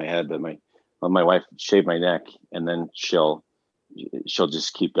shave my head, but my wife shaved my neck, and then she'll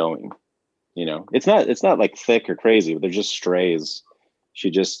just keep going. It's not like thick or crazy, but they're just strays.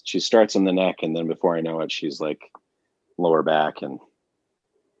 She starts in the neck, and then before I know it, she's like lower back and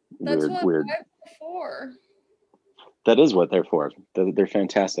That's weird. I've for. That is what they're for. They're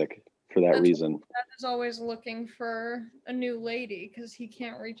fantastic for that reason. Dad is always looking for a new lady because he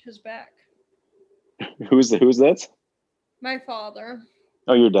can't reach his back. Who's that? My father.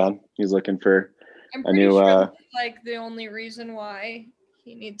 Oh, your dad. He's looking for I'm a pretty new. sure that's like the only reason why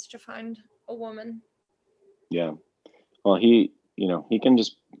he needs to find a woman. Yeah. Well, he can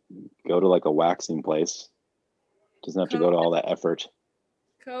just go to like a waxing place. Doesn't have to go to all that effort.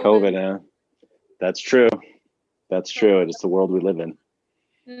 COVID, huh? That's true. That's true. It's the world we live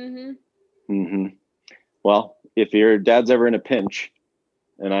in. Well, if your dad's ever in a pinch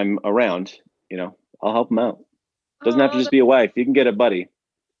and I'm around, I'll help him out. Doesn't have to just be a wife. You can get a buddy.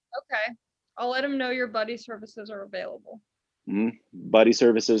 Okay. I'll let him know your buddy services are available. Buddy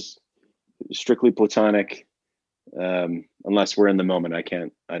services, strictly platonic. Unless we're in the moment, I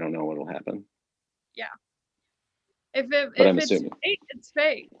don't know what'll happen. Yeah. If it's assuming. fate, it's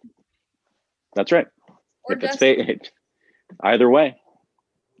fate. That's right. Or if it's fate, either way.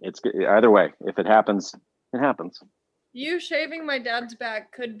 Either way. If it happens, it happens. You shaving my dad's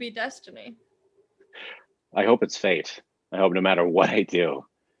back could be destiny. I hope it's fate. I hope no matter what I do,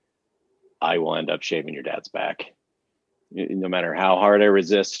 I will end up shaving your dad's back. No matter how hard I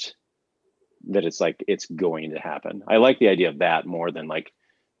resist, that it's going to happen. I like the idea of that more than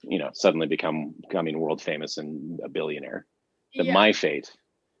suddenly becoming world famous and a billionaire. But my fate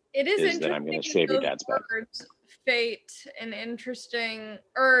is that I'm going to shave your dad's back. Fate and interesting,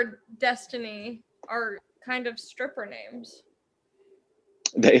 or destiny, are kind of stripper names.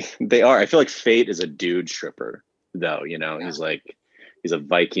 They are. I feel like Fate is a dude stripper, though. Yeah. He's a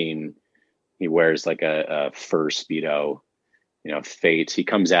Viking. He wears like a fur Speedo. Fate. He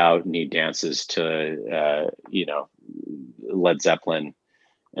comes out and he dances to Led Zeppelin,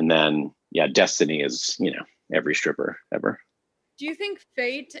 and then Destiny is every stripper ever. Do you think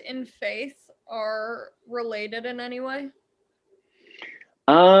fate and faith are related in any way?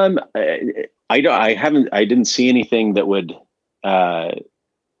 I didn't see anything that would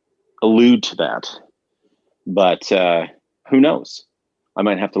allude to that, but who knows? I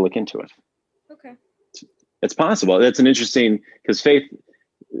might have to look into it. Okay. It's possible. It's an interesting, because faith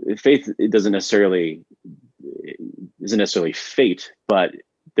isn't necessarily fate, but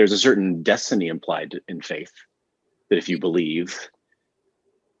there's a certain destiny implied in faith, that if you believe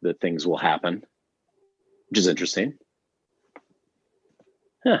that things will happen, which is interesting.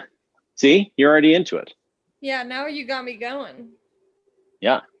 Huh. See, you're already into it. Yeah, now you got me going.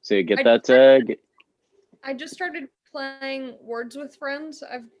 Yeah, so you get that. I just started playing Words with Friends.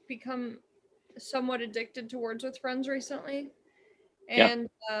 I've become somewhat addicted to Words with Friends recently. And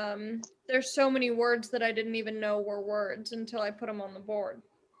there's so many words that I didn't even know were words until I put them on the board.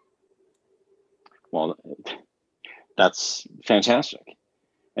 Well, that's fantastic.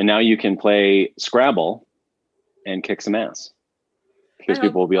 And now you can play Scrabble and kick some ass. Because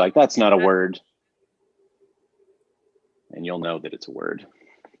people will be like, that's not a word. And you'll know that it's a word.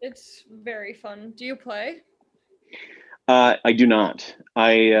 It's very fun. Do you play? I do not.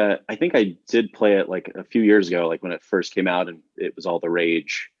 I think I did play it like a few years ago, like when it first came out and it was all the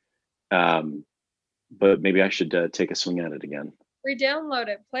rage. But maybe I should take a swing at it again. Re-download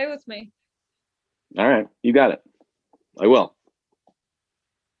it. Play with me. All right. You got it. I will.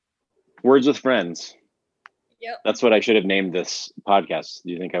 Words with Friends. Yep. That's what I should have named this podcast.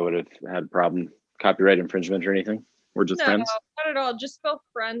 Do you think I would have had problem copyright infringement or anything? Words with Friends? No, not at all. Just spell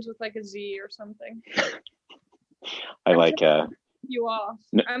friends with like a Z or something. I like you off.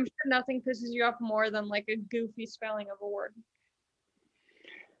 I'm sure nothing pisses you off more than like a goofy spelling of a word.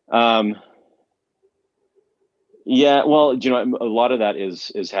 Yeah, well, a lot of that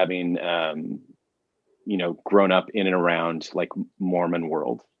is having grown up in and around like Mormon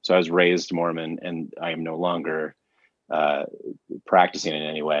world. So I was raised Mormon, and I am no longer practicing in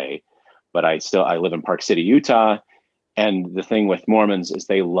any way, but I live in Park City, Utah. And the thing with Mormons is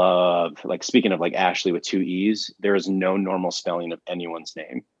they love, like, speaking of like Ashley with 2 E's, there is no normal spelling of anyone's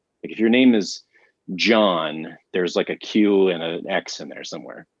name. Like if your name is John, there's like a Q and an X in there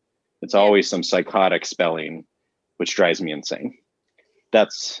somewhere. It's always some psychotic spelling, which drives me insane.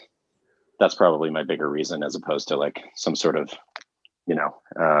 That's probably my bigger reason, as opposed to like some sort of,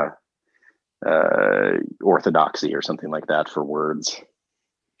 orthodoxy or something like that for words.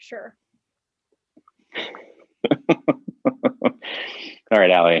 Sure. All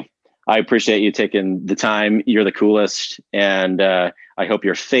right, Allie, I appreciate you taking the time. You're the coolest. And I hope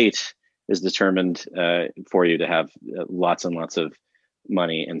your fate is determined for you to have lots and lots of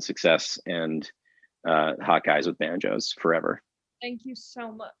money and success and hot guys with banjos forever. Thank you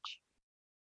so much.